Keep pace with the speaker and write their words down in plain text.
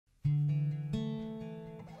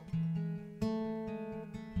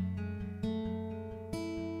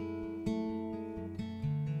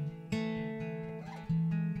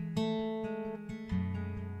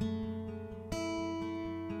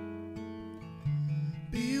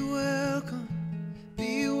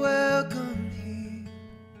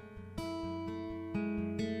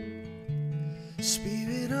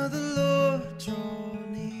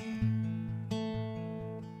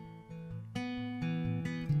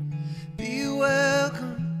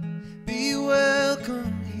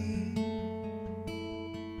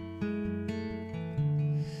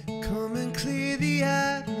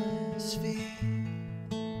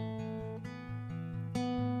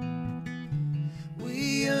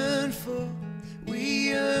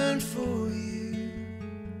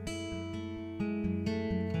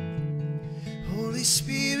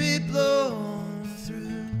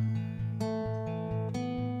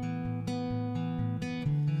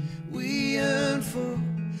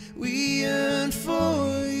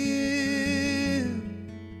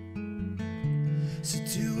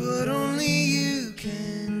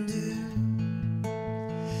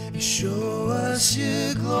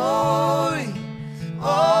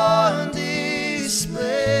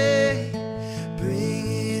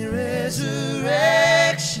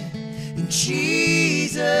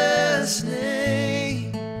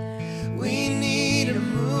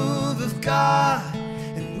of God,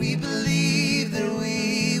 and we believe that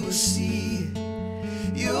we will see it.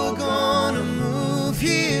 You're gonna move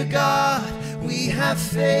here, God. We have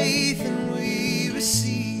faith and we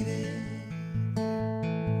receive it.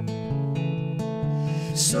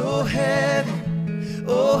 So heaven,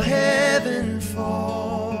 oh heaven,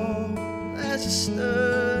 fall as you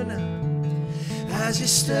stir now, as you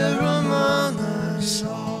stir among us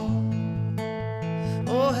all.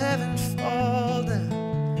 Oh heaven, fall down.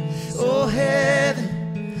 Oh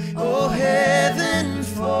heaven,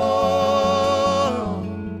 fall.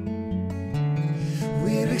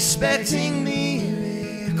 We're expecting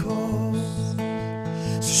miracles,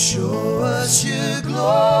 so show us your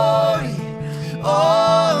glory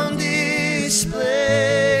on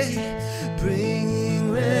display,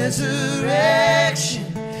 bringing resurrection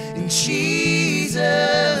in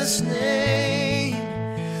Jesus' name.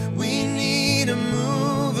 We need a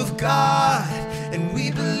move of God, and we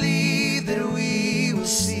believe that we will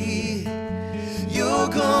see it. You're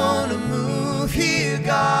gonna move here,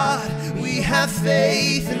 God. We have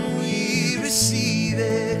faith and we receive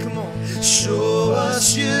it. Come on, show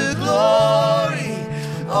us your glory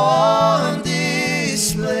on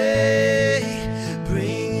display,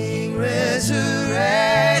 bringing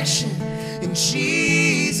resurrection in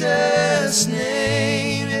Jesus'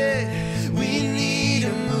 name. Yeah. We need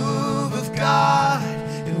a move of God,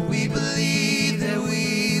 and we believe that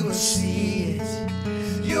we will see it.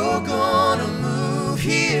 You're gonna move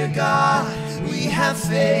here, God. We have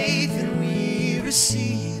faith and we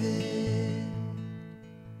receive it.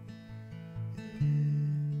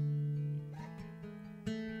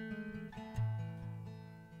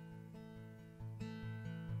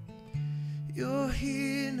 You're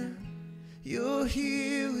here now, you're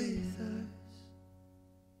here with us,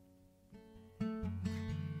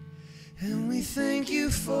 and we thank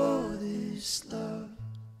you for this love.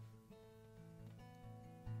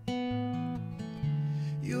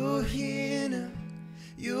 You're here now,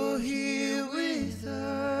 you're here with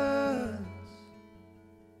us.